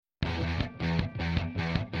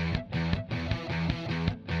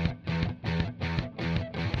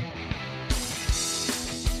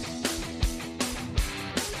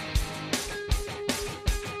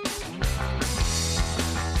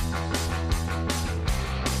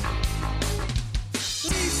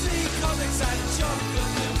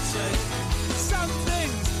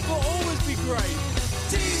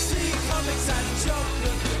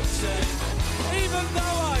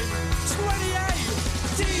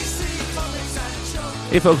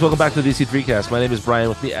Hey, folks, welcome back to the DC3cast. My name is Brian.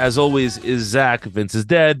 With me, as always, is Zach. Vince is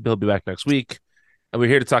dead. He'll be back next week. And we're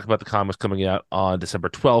here to talk about the comics coming out on December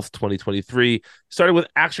 12th, 2023. Starting with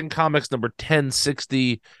Action Comics number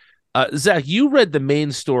 1060. Zach, you read the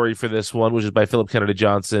main story for this one, which is by Philip Kennedy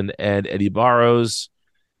Johnson and Eddie Barrows.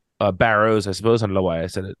 Barrows, I suppose. I don't know why I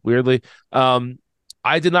said it weirdly.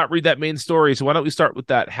 I did not read that main story, so why don't we start with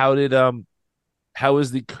that? How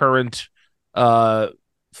is the current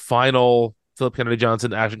final Philip Kennedy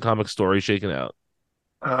Johnson Action Comics story shaken out?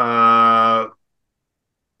 Uh,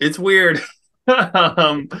 it's weird.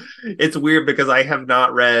 It's weird because I have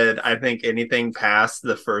not read, I think, anything past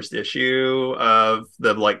the first issue of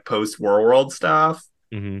the like post World stuff.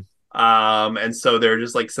 Mm-hmm. And so there are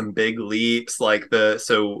just like some big leaps, I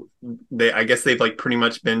guess they've like pretty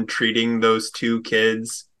much been treating those two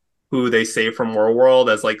kids who they save from World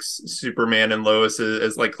as like Superman and Lois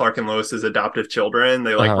as like Clark and Lois's adoptive children.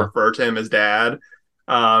 They like Uh-huh. refer to him as dad.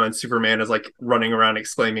 And Superman is like running around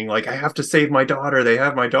exclaiming, like, I have to save my daughter. They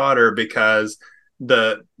have my daughter because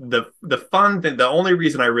the fun thing, the only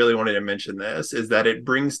reason I really wanted to mention this is that it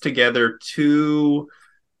brings together two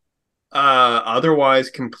otherwise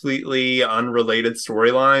completely unrelated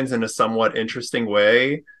storylines in a somewhat interesting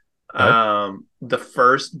way. Okay. The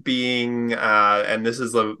first being, and this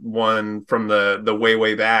is the one from the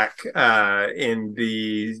way back in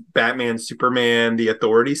the Batman Superman The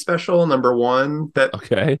Authority special #1 that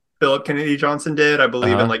Okay. Philip Kennedy Johnson did, I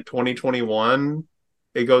believe in Uh-huh. like 2021.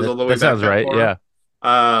 It goes all the way That back sounds that right. far. Yeah.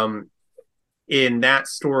 Um, in that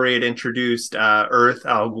story, it introduced Earth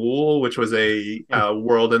Al Ghul, which was a Hmm.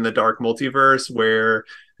 world in the dark multiverse where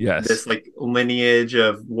Yes. this like lineage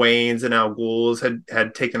of Waynes and Al Ghuls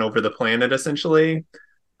had taken over the planet essentially.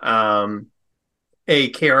 Um, a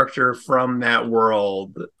character from that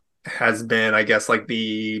world has been, I guess, like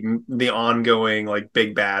the ongoing like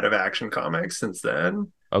big bad of Action Comics since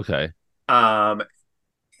then. Okay. Um,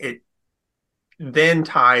 it then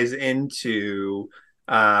ties into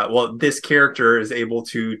well, this character is able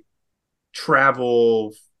to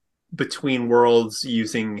travel between worlds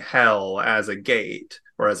using hell as a gate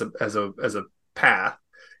or as a path,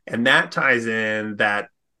 and that ties in that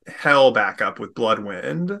hell back up with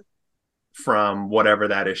Bloodwind from whatever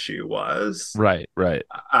that issue was. Right. Right.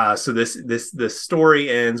 So this story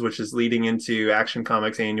ends, which is leading into Action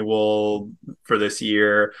Comics Annual for this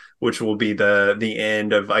year, which will be the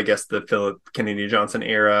end of, I guess, the Philip Kennedy Johnson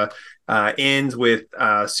era. Ends with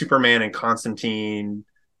Superman and Constantine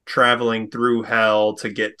traveling through hell to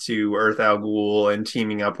get to Earth Al Ghul and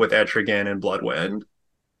teaming up with Etrigan and Bloodwind.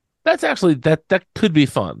 That's actually that could be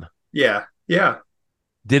fun. Yeah, yeah.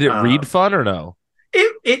 Did it read Um, fun or no?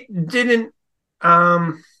 it didn't.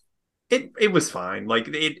 Um, it was fine. Like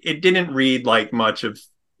it didn't read like much of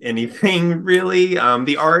anything really.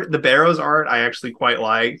 The Barrows art I actually quite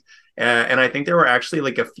liked, and I think there were actually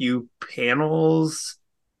like a few panels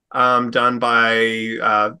done by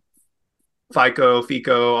Fico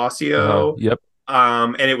Uh-huh. Ossio. Yep.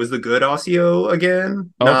 And it was the good Ossio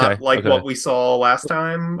again, not Okay. like what Okay. we saw last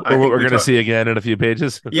time. I Or what think we're we gonna talked. see again in a few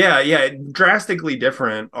pages. Yeah, yeah, drastically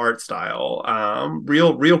different art style.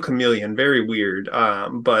 Real chameleon, very weird.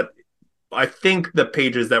 But I think the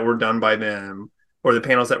pages that were done by them or the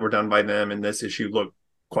panels that were done by them in this issue look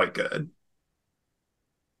quite good.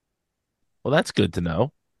 Well, that's good to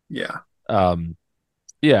know. Yeah. Um,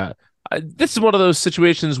 yeah. This is one of those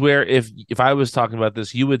situations where if I was talking about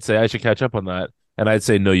this, you would say I should catch up on that, and I'd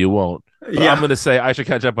say no, you won't. But I'm Yeah. gonna say I should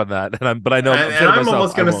catch up on that, and but I know I'm And saying to I'm myself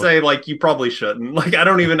almost I gonna won't. say like you probably shouldn't. Like I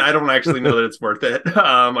don't actually know that it's worth it.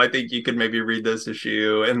 I think you could maybe read this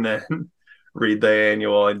issue and then read the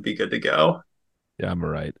annual and be good to go. Yeah, I'm all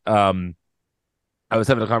right. I was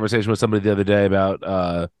having a conversation with somebody the other day about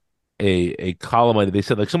a column. They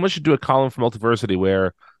said like someone should do a column for Multiversity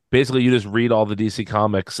where basically you just read all the DC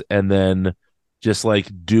comics and then just like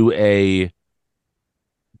do a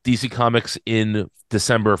DC Comics in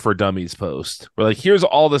December for Dummies post. We're like, here's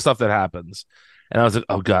all the stuff that happens. And I was like,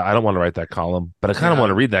 oh God, I don't want to write that column, but I kind of want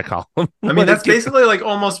Yeah. to read that column I mean, when it that's gets. basically like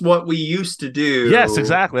almost what we used to Yes, do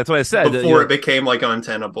exactly. That's what I said. before it became like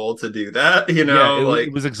untenable to do that, Yeah, it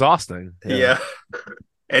like was exhausting. Yeah. yeah.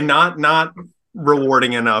 And not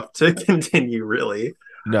rewarding enough to continue really.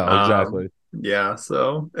 No, exactly. Yeah,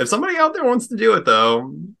 so if somebody out there wants to do it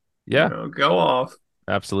though, Yeah, go off.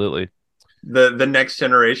 absolutely. The next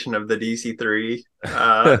generation of the DC3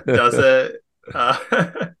 does it.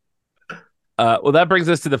 Uh, Well, that brings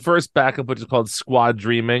us to the first backup, which is called Squad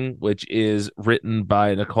Dreaming, which is written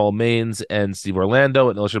by Nicole Maines and Steve Orlando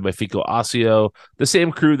and illustrated by Fico Ossio, the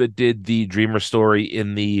same crew that did the Dreamer story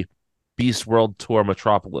in the Beast World Tour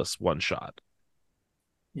Metropolis one shot.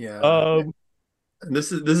 yeah. Um, And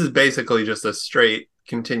this is basically just a straight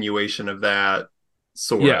continuation of that,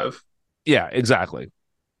 sort Yeah, of. yeah, exactly.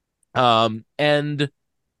 And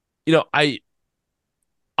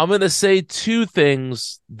I'm gonna say two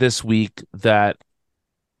things this week that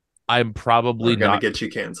I'm probably Are gonna not. get you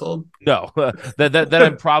canceled. No, that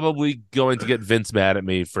I'm probably going to get Vince mad at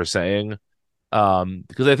me for saying.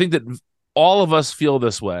 Because I think that all of us feel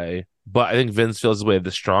this way, but I think Vince feels this way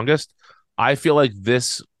the strongest. I feel like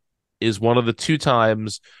this is one of the two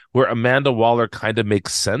times where Amanda Waller kind of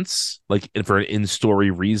makes sense, like for an in-story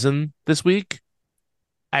reason this week.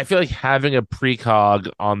 I feel like having a precog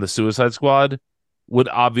on the Suicide Squad would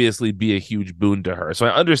obviously be a huge boon to her. So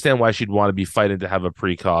I understand why she'd want to be fighting to have a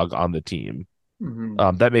precog on the team.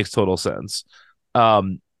 Mm-hmm. That makes total sense.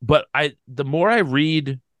 But the more I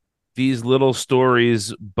read these little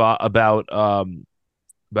stories about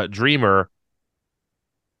Dreamer,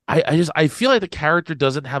 I feel like the character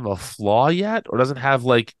doesn't have a flaw yet, or doesn't have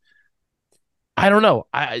like, I don't know.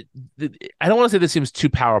 I don't want to say this seems too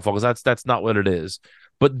powerful because that's not what it is,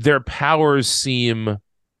 but their powers seem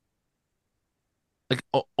like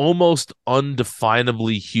almost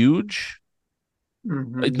undefinably huge.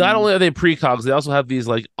 Like not Mm-hmm. only are they precogs, they also have these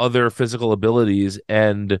like other physical abilities,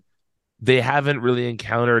 and they haven't really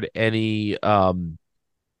encountered any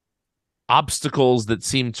obstacles that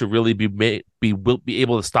seem to really will be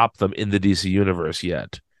able to stop them in the DC universe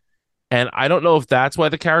yet. And I don't know if that's why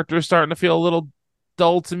the character is starting to feel a little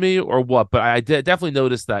dull to me or what, but I definitely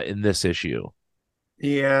noticed that in this issue.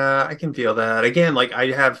 Yeah, I can feel that. Again, like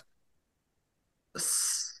I have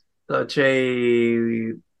such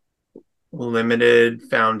a limited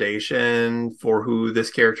foundation for who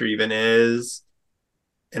this character even is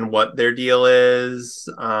and what their deal is.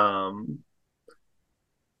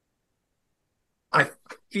 I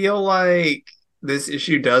feel like this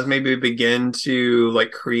issue does maybe begin to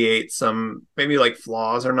like create some, maybe like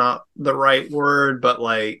flaws are not the right word, but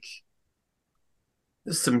like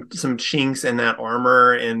some chinks in that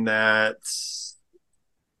armor, in that,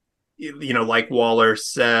 like Waller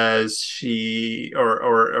says, she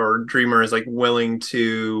or Dreamer is like willing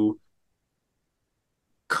to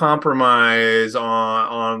compromise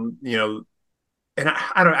on and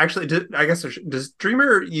I don't actually, I guess, does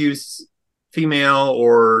Dreamer use female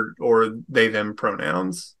or they them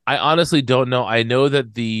pronouns? I honestly don't know. I know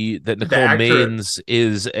that that The Nicole actor. Maines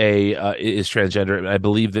is transgender, and I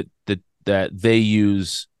believe that they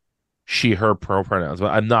use she her pronouns,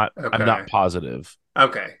 but I'm not Okay. positive.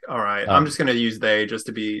 Okay. All right. I'm Um, just gonna use they just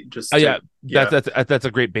to be just yeah, to, yeah. that's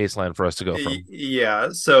a great baseline for us to go from. Yeah.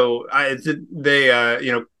 So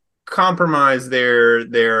they compromise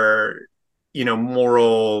their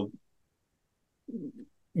moral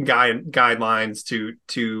guidelines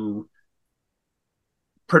to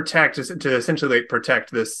protect, to essentially like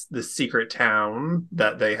protect this secret town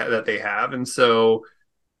that they have. And so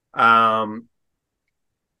um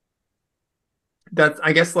that's,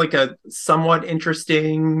 I guess, like a somewhat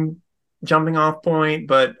interesting jumping off point,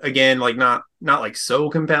 but again, like not like so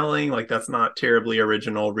compelling. Like that's not terribly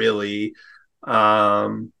original, really.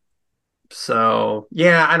 Um, so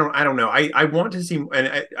yeah, I don't know. I want to see,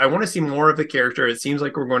 and I want to see more of the character. It seems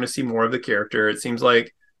like we're going to see more of the character. It seems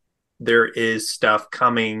like there is stuff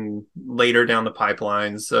coming later down the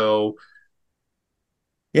pipeline. So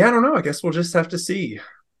yeah, I don't know. I guess we'll just have to see.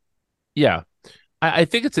 Yeah, I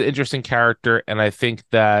think it's an interesting character, and I think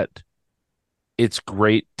that it's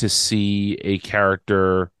great to see a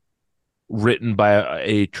character written by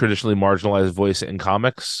a traditionally marginalized voice in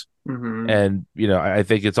comics. Mm-hmm. And I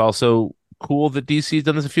think it's also cool that DC's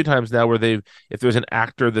done this a few times now, where if there's an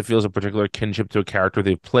actor that feels a particular kinship to a character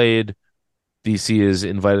they've played, DC is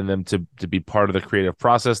inviting them to be part of the creative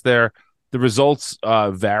process there. The results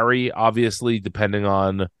vary, obviously, depending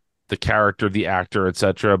on the character, the actor,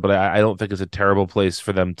 etc. But I don't think it's a terrible place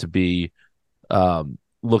for them to be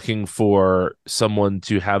looking for someone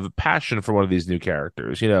to have a passion for one of these new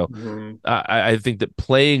characters. Mm-hmm. I think that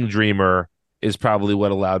playing Dreamer is probably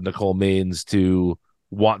what allowed Nicole Maines to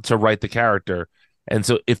want to write the character. And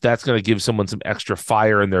so if that's going to give someone some extra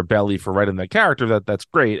fire in their belly for writing that character, that's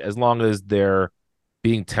great, as long as they're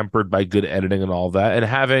being tempered by good editing and all that. And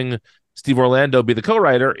having Steve Orlando be the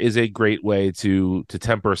co-writer is a great way to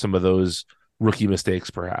temper some of those rookie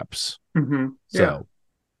mistakes, perhaps. Mm-hmm. Yeah. So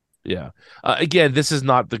yeah. Again, this is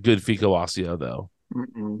not the good Fico Ossio, though.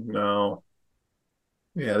 No.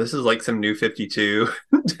 Yeah, this is like some new 52.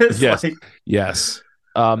 Just Yes, like yes.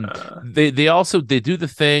 uh They also they do the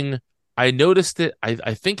thing. I noticed it.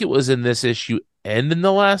 I think it was in this issue and in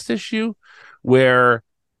the last issue, where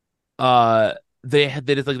they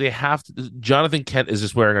just like they have to. Jonathan Kent is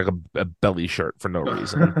just wearing like a belly shirt for no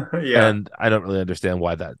reason, Yeah. and I don't really understand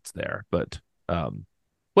why that's there. But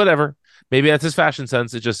whatever. Maybe that's his fashion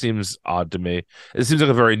sense. It just seems odd to me. It seems like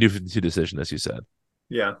a very new 52 decision, as you said.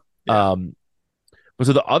 Yeah. Yeah. Um, but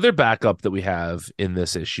so the other backup that we have in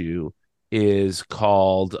this issue is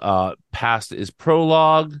called Past is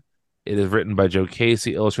Prologue. It is written by Joe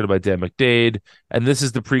Casey, illustrated by Dan McDade, and this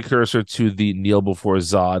is the precursor to the Kneel Before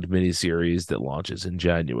Zod miniseries that launches in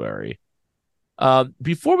January.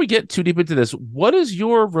 Before we get too deep into this, what is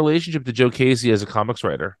your relationship to Joe Casey as a comics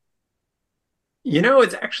writer?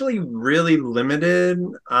 It's actually really limited.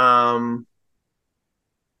 I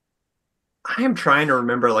am trying to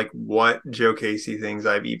remember like what Joe Casey things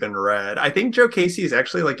I've even read. I think Joe Casey is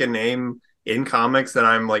actually like a name in comics that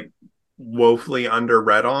I'm like woefully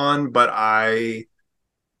underread on, but I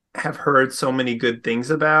have heard so many good things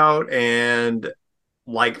about and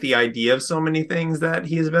like the idea of so many things that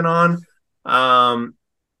he has been on. Um,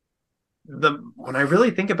 the when I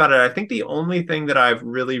really think about it, I think the only thing that I've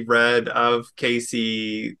really read of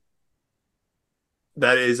Casey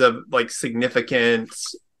that is a like significant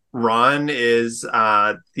run is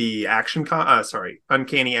the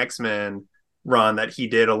Uncanny X-Men run that he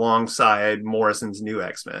did alongside Morrison's New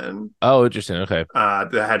X-Men Oh, interesting. Okay.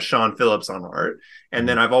 that had Sean Phillips on art. And Mhm.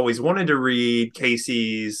 then I've always wanted to read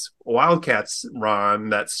Casey's Wildcats run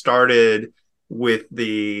that started with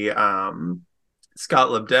the Scott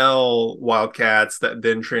Lobdell Wildcats that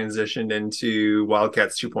then transitioned into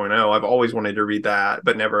Wildcats 2.0. I've always wanted to read that,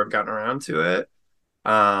 but never have gotten around to it.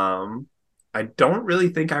 Um, I don't really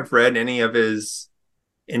think I've read any of his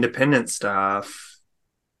independent stuff.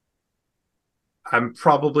 I've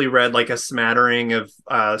probably read like a smattering of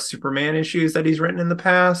Superman issues that he's written in the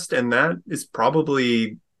past, and that is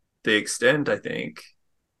probably the extent, I think.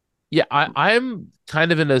 Yeah, I'm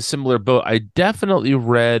kind of in a similar boat. I definitely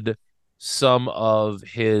read some of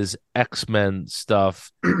his X-Men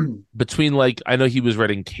stuff between like I know he was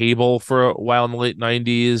writing Cable for a while in the late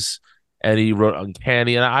 90s and he wrote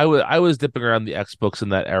Uncanny and I was dipping around the X books in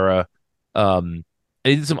that era. And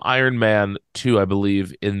he did some Iron Man too, I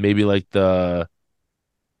believe, in maybe like the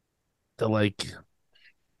like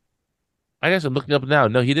I guess I'm looking up now.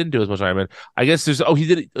 No, he didn't do as much Iron Man. I guess he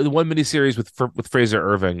did one miniseries with Fraser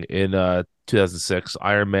Irving in 2006,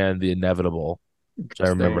 Iron Man the Inevitable, which I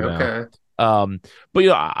remember Interesting. now. Okay. Um, but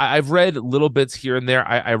I've read little bits here and there.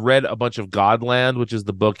 I read a bunch of Godland, which is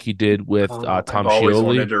the book he did with Oh, I've Tom always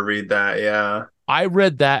wanted Scioli. to read that. Yeah. I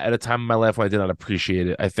read that at a time in my life when I did not appreciate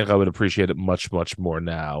it. I think I would appreciate it much, much more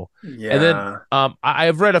now. And then Yeah.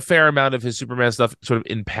 I've read a fair amount of his Superman stuff sort of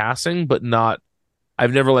in passing, but not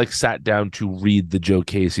I've never like sat down to read the Joe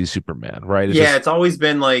Casey Superman, right? It's Yeah, just it's always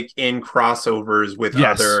been like in crossovers with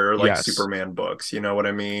yes, other like yes, Superman books, you know what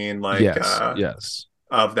I mean? Like yes, yes.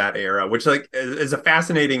 of that era, which like is a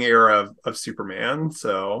fascinating era of Superman.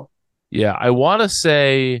 So, Yeah, I want to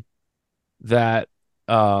say that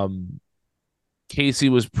um Casey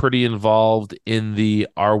was pretty involved in the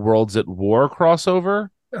Our Worlds at War crossover,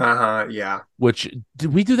 uh-huh, yeah, which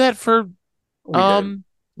did we do that for we did. um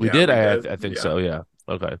we Yeah, did we I did. I think Yeah. so, yeah.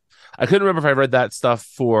 Okay. I couldn't remember if I read that stuff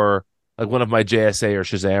for like one of my JSA or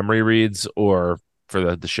Shazam rereads or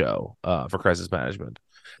for the show for Crisis Management.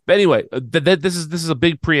 But anyway, this is a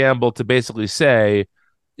big preamble to basically say,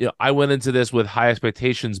 I went into this with high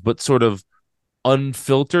expectations but sort of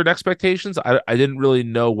unfiltered expectations. I didn't really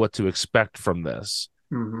know what to expect from this.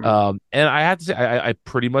 Hmm. And I have to say, I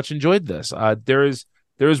pretty much enjoyed this. There is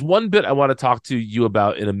one bit I want to talk to you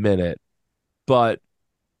about in a minute, but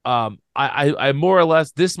I more or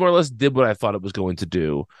less did what I thought it was going to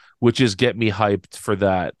do, which is get me hyped for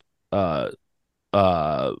uh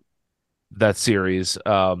uh that series.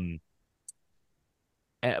 But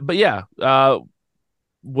yeah,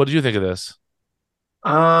 what did you think of this?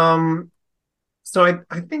 Um, so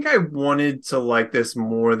I think I wanted to like this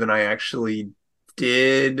more than I actually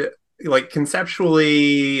did. Like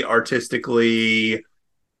conceptually, artistically,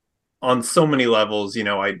 on so many levels,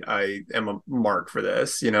 I am a mark for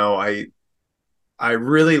this. I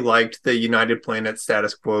really liked the United Planet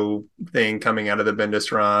status quo thing coming out of the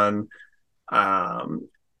Bendis run. Um,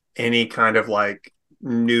 any kind of like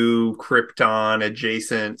new Krypton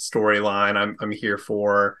adjacent storyline, I'm here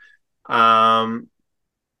for. Um,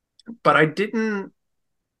 but I didn't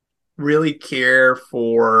really care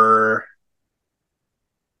for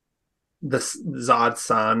the Zod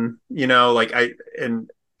son. Like I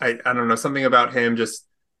don't know, something about him just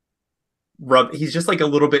he's just like a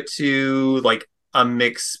little bit too like a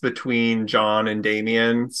mix between John and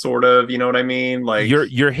Damien, sort of, you know what I mean? Like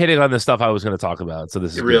You're hitting on the stuff I was going to talk about, so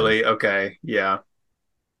this is good. really, okay, yeah.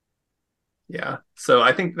 Yeah. So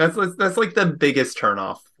I think that's like the biggest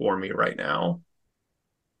turnoff for me right now.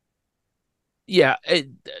 Yeah,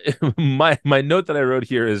 my note that I wrote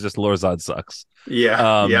here is just Lorzad sucks.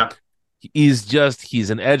 Yeah. Um, Yeah. he's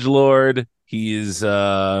an edge lord. He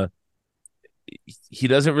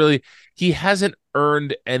doesn't really he hasn't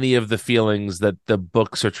earned any of the feelings that the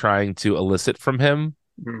books are trying to elicit from him,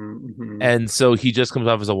 Mm-hmm. and so he just comes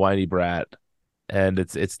off as a whiny brat, and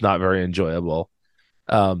it's not very enjoyable.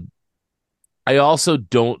 Um, I also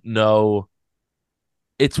don't know.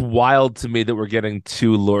 It's wild to me that we're getting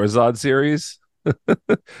two Lorzod series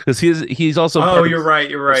because he's also Oh, part of you're right.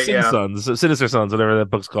 You're the right. Sin Yeah. Sons, Sinister Sons, whatever that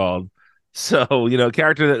book's called. So a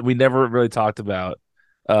character that we never really talked about.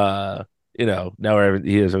 Uh, he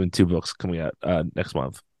is having two books coming out next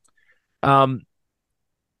month. Um,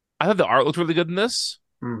 I thought the art looked really good in this,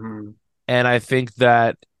 Hmm. and I think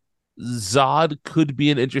that Zod could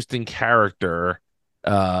be an interesting character.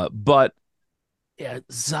 But yeah,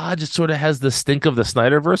 Zod just sort of has the stink of the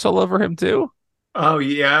Snyderverse all over him too. Oh,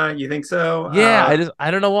 yeah. You think so? Yeah, I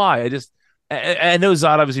don't know why. I know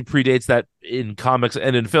Zod obviously predates that in comics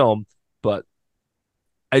and in film, but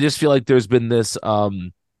I just feel like there's been this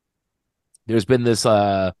like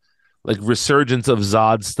resurgence of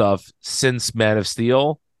Zod stuff since Man of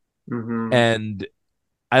Steel, Hmm. and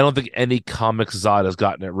I don't think any comics Zod has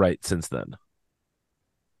gotten it right since then.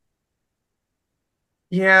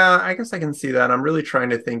 Yeah, I guess I can see that. I'm really trying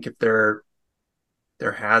to think if there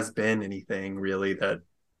has been anything really that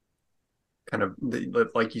kind of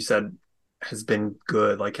like you said has been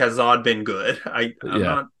good. Like has Zod been good? I'm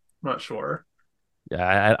Yeah, not sure.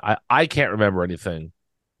 yeah, I can't remember anything,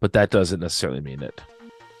 but that doesn't necessarily mean it.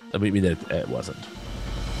 I mean that it wasn't.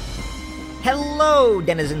 Hello,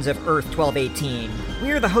 denizens of Earth 1218. We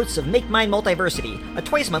are the hosts of Make Mine Multiversity, a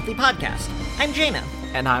twice monthly podcast. I'm Jaina.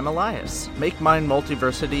 And I'm Elias. Make Mine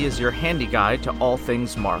Multiversity is your handy guide to all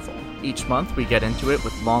things Marvel. Each month we get into it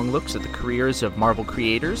with long looks at the careers of Marvel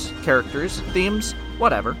creators, characters, themes,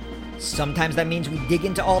 whatever. Sometimes that means we dig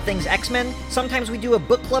into all things X-Men, sometimes we do a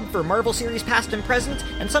book club for Marvel series past and present,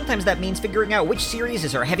 and sometimes that means figuring out which series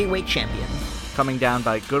is our heavyweight champion. Coming down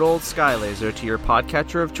by good old Skylaser to your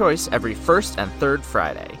podcatcher of choice every first and third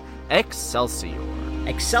Friday. Excelsior.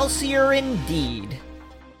 Excelsior indeed.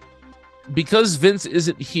 Because Vince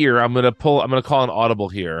isn't here, I'm gonna call an audible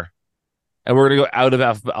here, and we're gonna go out of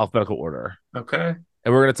alphabetical order, Okay.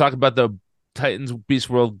 and we're gonna talk about the Titans Beast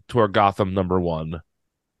World Tour Gotham #1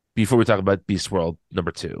 before we talk about Beast World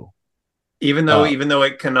 #2. Uh, Even though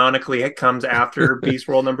it canonically it comes after Beast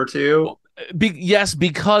World number two. yes,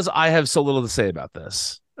 because I have so little to say about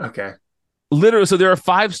this. Okay. Literally, so there are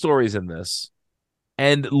 5 stories in this,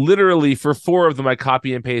 and literally for 4 of them, I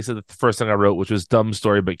copy and pasted the first thing I wrote, which was dumb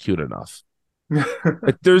story but cute enough.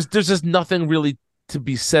 Like there's just nothing really to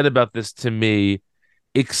be said about this to me,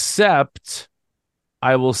 except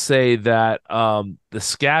I will say that the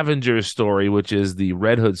scavenger story, which is the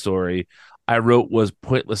Red Hood story, I wrote was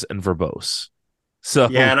pointless and verbose. Yeah, So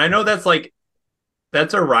and I know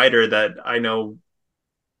that's a writer that I know.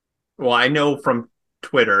 Well, I know from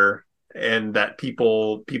Twitter and that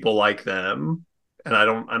people like them, and I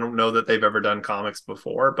don't know that they've ever done comics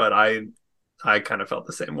before, but I kind of felt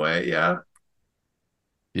the same way. Yeah.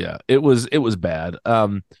 yeah, it was bad.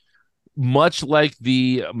 Much like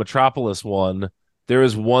the Metropolis one, there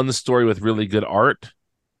is one story with really good art,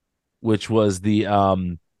 which was the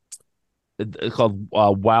it's called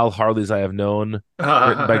Wild Harleys I Have Known,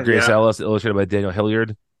 written by Grace Yeah. Ellis, illustrated by Daniel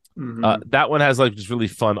Hilliard. Hmm. That one has like just really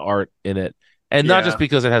fun art in it, and not just Yeah.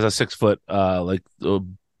 because it has a 6 foot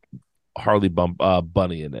Harley bump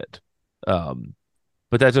bunny in it. Um,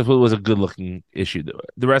 but that just was a good looking issue.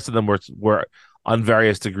 The rest of them were on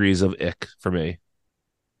various degrees of ick for me.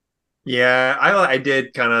 Yeah, I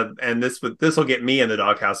did kind of, and this will get me in the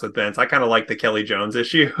doghouse with Vince. I kind of like the Kelly Jones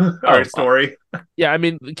issue or Oh, story. yeah, I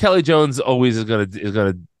mean Kelly Jones always is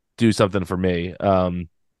gonna do something for me.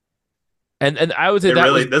 And I would say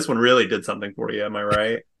that was This one really did something for you. Am I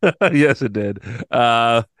right? yes, it did.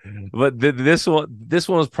 But this one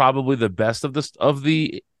was probably the best of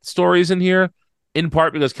the stories in here, in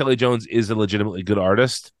part because Kelly Jones is a legitimately good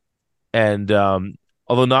artist, and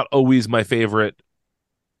although not always my favorite,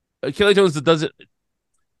 Kelly Jones does it.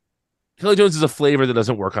 Kelly Jones is a flavor that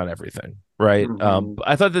doesn't work on everything, right? Hmm.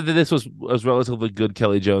 I thought that this was relatively good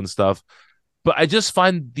Kelly Jones stuff, but I just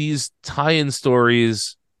find these tie-in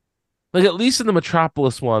stories, like at least in the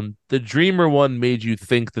Metropolis one, the Dreamer one made you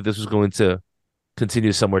think that this was going to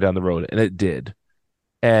continue somewhere down the road, and it did.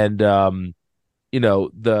 And the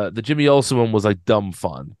Jimmy Olsen one was like dumb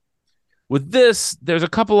fun. With this, there's a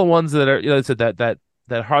couple of ones that are, I said that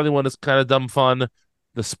Harley one is kind of dumb fun.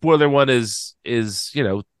 The spoiler one is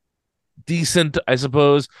decent, I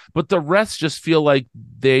suppose, but the rest just feel like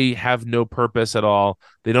they have no purpose at all.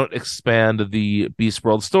 They don't expand the Beast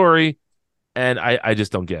World story, and I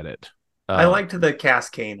just don't get it. I liked the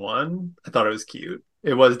Cascane one. I thought it was cute.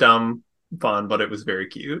 It was dumb fun, but it was very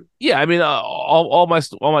cute. Yeah, I mean, all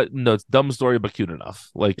my notes, dumb story, but cute enough.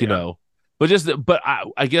 Like, Yeah. but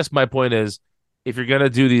I guess my point is, if you're gonna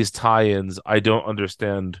do these tie-ins, I don't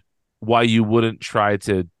understand why you wouldn't try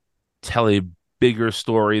to tell a bigger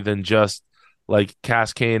story than just like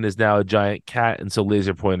Cascane is now a giant cat, and so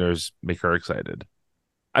laser pointers make her excited.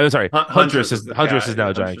 I'm sorry, Huntress is the Huntress cat. is now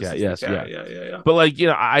Yeah, a giant Huntress cat. is the Yes, yeah. cat. Yeah, yeah, yeah. But like,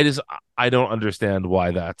 I don't understand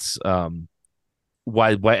why that's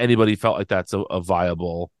why anybody felt like that's a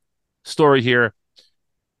viable story here.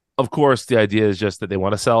 Of course, the idea is just that they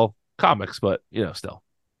want to sell comics, but still.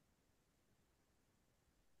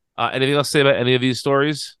 Anything else to say about any of these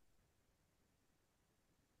stories?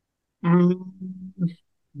 Mm,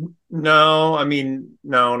 no, I mean,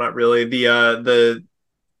 no, not really.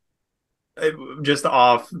 Just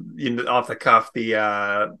off the cuff,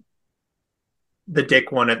 the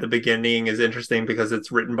Dick one at the beginning is interesting because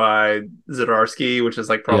it's written by Zdarsky, which is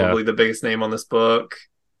like Yeah, probably the biggest name on this book,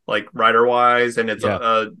 like writer wise, and it's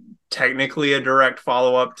yeah, technically a direct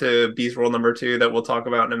follow up to Beast World #2 that we'll talk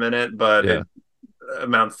about in a minute, but yeah, it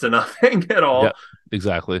amounts to nothing at yeah, all.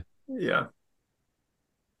 exactly. Yeah.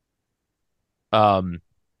 Um,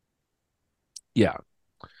 yeah.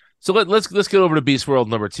 So let's get over to Beast World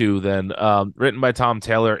 #2 then. Written by Tom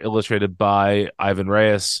Taylor, illustrated by Ivan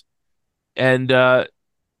Reyes. And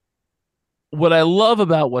what I love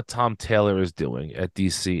about what Tom Taylor is doing at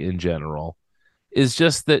DC in general is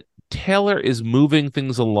just that Taylor is moving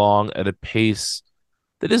things along at a pace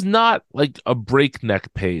that is not like a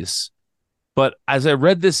breakneck pace. But as I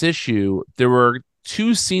read this issue, there were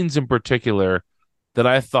two scenes in particular that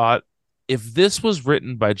I thought, if this was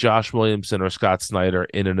written by Josh Williamson or Scott Snyder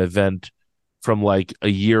in an event from like a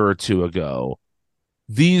year or two ago,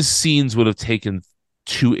 these scenes would have taken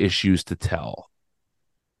 2 issues to tell.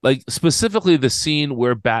 Like specifically the scene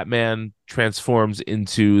where Batman transforms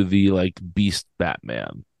into the like Beast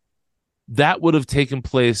Batman. That would have taken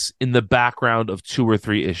place in the background of 2 or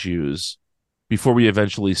 3 issues before we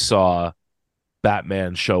eventually saw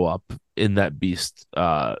Batman show up in that Beast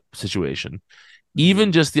situation.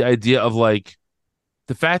 Even just the idea of like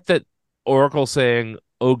the fact that Oracle saying,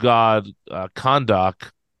 "Oh God,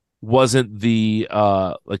 Kondak," wasn't the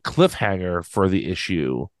like cliffhanger for the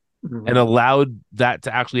issue and Mhm. allowed that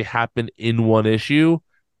to actually happen in one issue.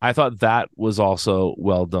 I thought that was also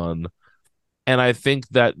well done. And I think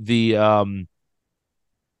that the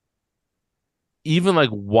even like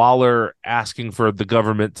Waller asking for the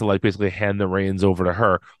government to like basically hand the reins over to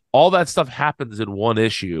her, all that stuff happens in one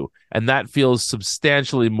issue, and that feels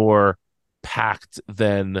substantially more packed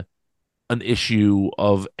than an issue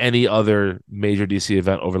of any other major DC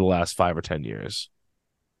event over the last 5 or 10 years.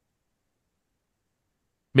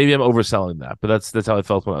 Maybe I'm overselling that, but that's how I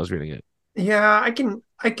felt when I was reading it. Yeah, I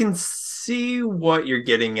can see what you're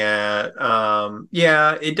getting at.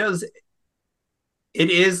 Yeah, it does. It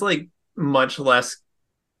is like much less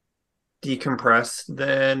decompressed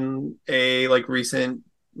than a like recent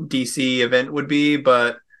DC event would be,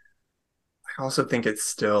 but I also think it's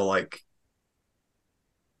still like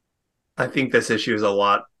I think this issue is a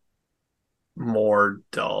lot more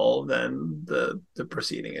dull than the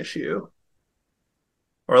preceding issue.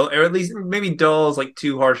 Or at least maybe dull is like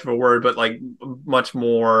too harsh of a word, but like much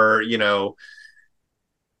more,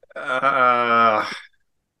 uh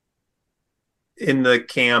in the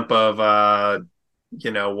camp of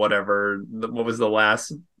whatever what was the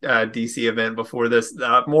last DC event before this,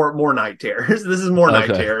 more night terrors. This is more night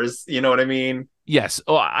Okay. terrors, you know what I mean? Yes.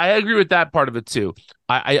 Oh, I agree with that part of it too.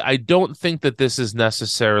 I don't think that this is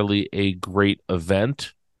necessarily a great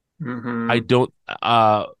event. I Hmm. don't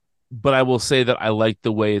but I will say that I like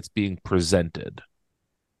the way it's being presented.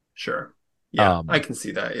 Sure. Yeah, I Um can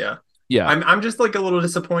see that. Yeah. yeah. I'm just like a little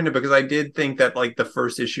disappointed because I did think that like the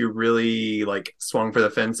first issue really like swung for the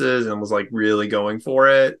fences and was like really going for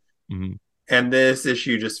it. Mhm. And this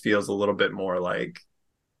issue just feels a little bit more like,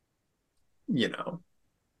 you know,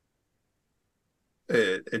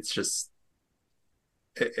 it's just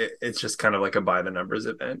it's just kind of like a by the numbers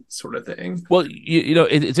event sort of thing. Well,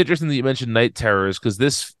 it's interesting that you mentioned night terrors because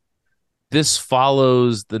this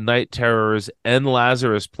follows the night terrors and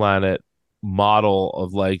Lazarus Planet model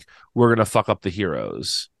of like we're gonna fuck up the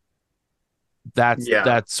heroes. Yeah.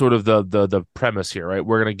 That's sort of the premise here, right?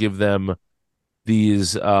 We're gonna give them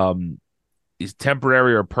these these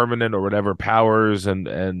temporary or permanent or whatever powers, and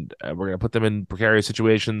we're gonna put them in precarious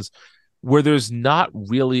situations. where there's not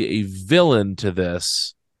really a villain to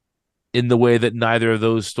this in the way that neither of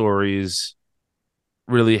those stories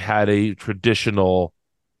really had a traditional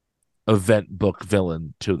event book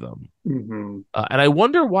villain to them. Mm-hmm. And I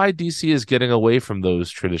wonder why DC is getting away from those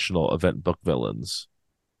traditional event book villains.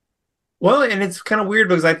 Well, and it's kind of weird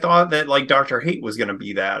because I thought that like Dr. Hate was going to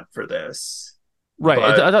be that for this. Right.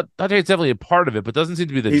 But I think it's definitely a part of it, but doesn't seem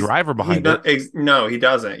to be the driver behind it. No, he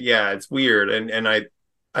doesn't. Yeah, it's weird. And I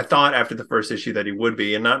thought after the first issue that he would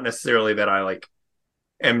be, and not necessarily that I like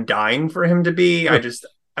am dying for him to be. I just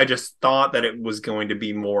thought that it was going to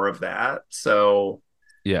be more of that. So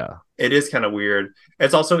yeah, it is kind of weird.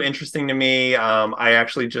 It's also interesting to me. I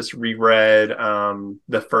actually just reread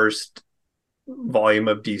the first volume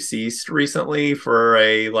of Deceased recently for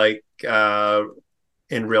a like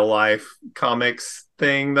in real life comics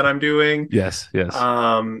thing that I'm doing. Yes.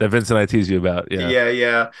 That Vince and I tease you about.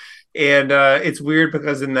 Yeah. And it's weird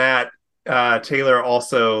because in that Taylor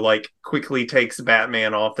also like quickly takes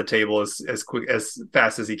Batman off the table as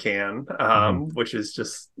fast as he can, which is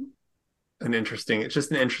just an interesting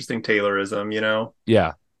Taylorism, you know?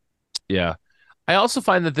 Yeah. I also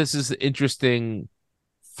find that this is an interesting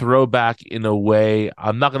throwback in a way.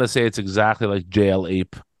 I'm not going to say it's exactly like JL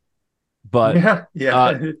Ape, but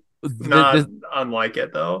not unlike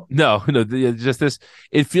it though. No, just this.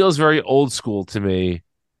 It feels very old school to me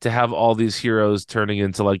to have all these heroes turning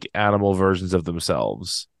into like animal versions of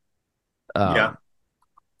themselves. Again,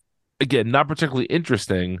 not particularly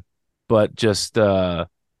interesting, but just or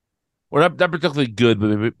not particularly good, but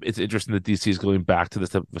maybe it's interesting that DC is going back to this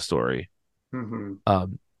type of a story. Mm-hmm.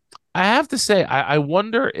 I have to say, I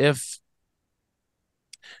wonder if,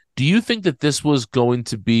 do you think that this was going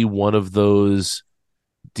to be one of those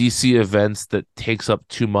DC events that takes up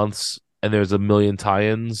 2 months and there's a million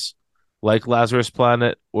tie-ins like Lazarus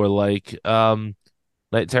Planet or like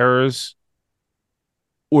Night Terrors?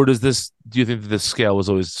 Or do you think that this scale was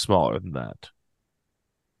always smaller than that?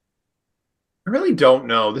 I really don't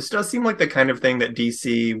know. This does seem like the kind of thing that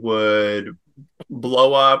DC would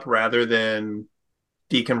blow up rather than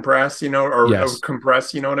decompress, or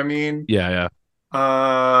compress, you know what I mean? Yeah.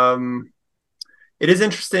 It is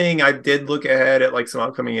interesting. I did look ahead at like some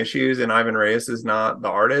upcoming issues, and Ivan Reyes is not the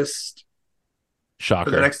artist.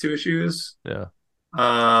 Shocker. For the next 2 issues. Yeah.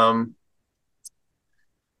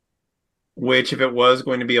 Which if it was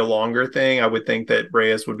going to be a longer thing, I would think that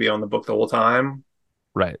Reyes would be on the book the whole time.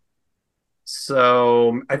 Right.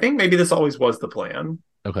 So I think maybe this always was the plan.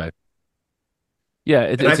 Okay. Yeah,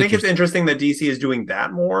 and I think it's interesting that DC is doing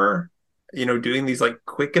that more. Doing these like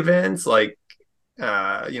quick events, like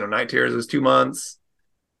Night Terrors was 2 months.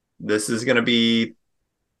 This is going to be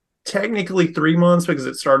technically 3 months because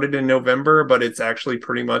it started in November, but it's actually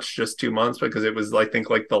pretty much just 2 months because it was, I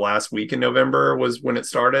think, like the last week in November was when it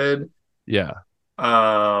started. Yeah.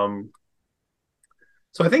 So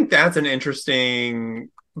I think that's an interesting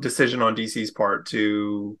decision on DC's part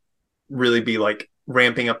to really be like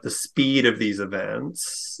ramping up the speed of these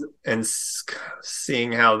events and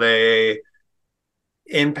seeing how they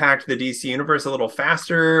impact the DC universe a little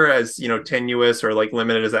faster, as tenuous or like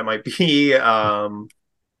limited as that might be.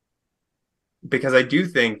 Because I do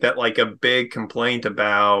think that like a big complaint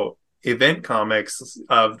about event comics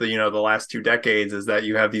of the last 2 decades is that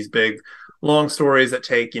you have these big long stories that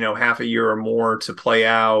take half a year or more to play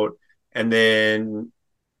out, and then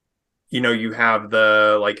you have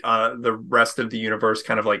the rest of the universe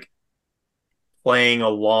kind of like playing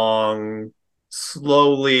along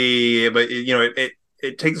slowly, but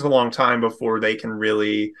it takes a long time before they can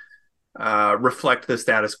really reflect the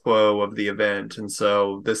status quo of the event, and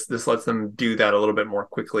so this lets them do that a little bit more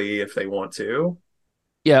quickly if they want to.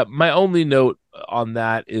 Yeah, my only note on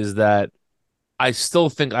that is that I still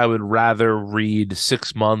think I would rather read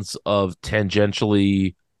 6 months of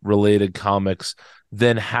tangentially related comics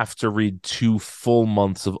than have to read 2 full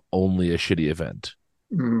months of only a shitty event.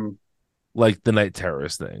 Mm. Like the Night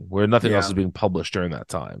Terrors thing, where nothing else is being published during that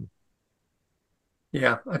time.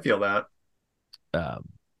 Yeah, I feel that.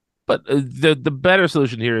 But the better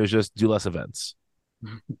solution here is just do less events.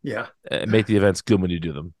 Yeah. And make the events good when you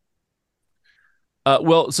do them.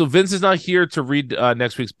 Well, so Vince is not here to read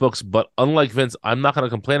next week's books, but unlike Vince, I'm not going to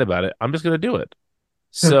complain about it. I'm just going to do it.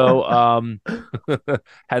 So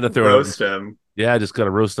had to throw roast him. Yeah, just got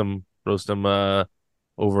to roast him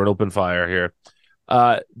over an open fire here.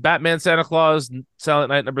 Batman Santa Claus Silent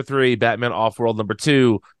Night #3, Batman Offworld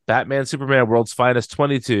 #2, Batman Superman World's Finest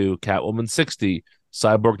 22, Catwoman 60,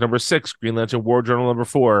 Cyborg #6, Green Lantern War Journal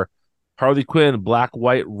 #4, Harley Quinn Black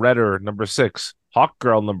White Redder #6,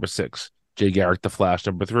 Hawkgirl #6, Jay Garrick The Flash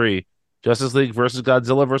 #3, Justice League versus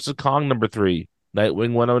Godzilla versus Kong #3,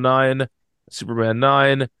 Nightwing 109, Superman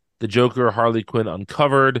 9, The Joker, Harley Quinn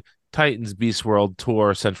Uncovered, Titans Beast World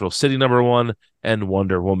Tour Central City #1, and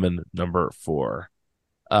Wonder Woman #4.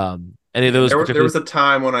 Any of those There particularly? was a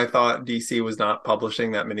time when I thought DC was not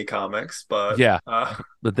publishing that many comics, but Yeah,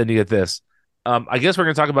 but then you get this. I guess we're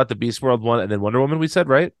going to talk about the Beast World one and then Wonder Woman, we said,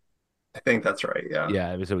 right? I think that's right. Yeah.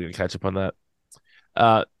 Yeah, so we're going to catch up on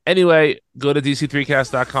that. Anyway, go to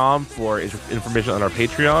DC3cast.com for information on our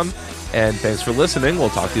Patreon. And thanks for listening. We'll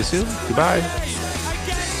talk to you soon. Goodbye.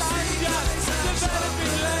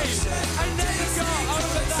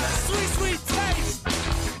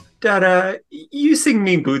 Dada, you sing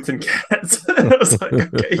me Boots and Cats. I was like,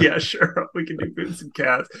 okay, yeah, sure, we can do Boots and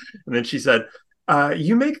Cats. And then she said,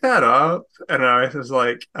 you make that up? And I was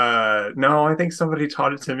like, no, I think somebody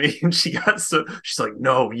taught it to me. And she's like,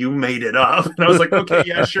 no, you made it up. And I was like, okay,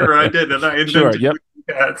 yeah, sure, I did. And I invented Sure, yep. Boots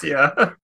and Cats, yeah.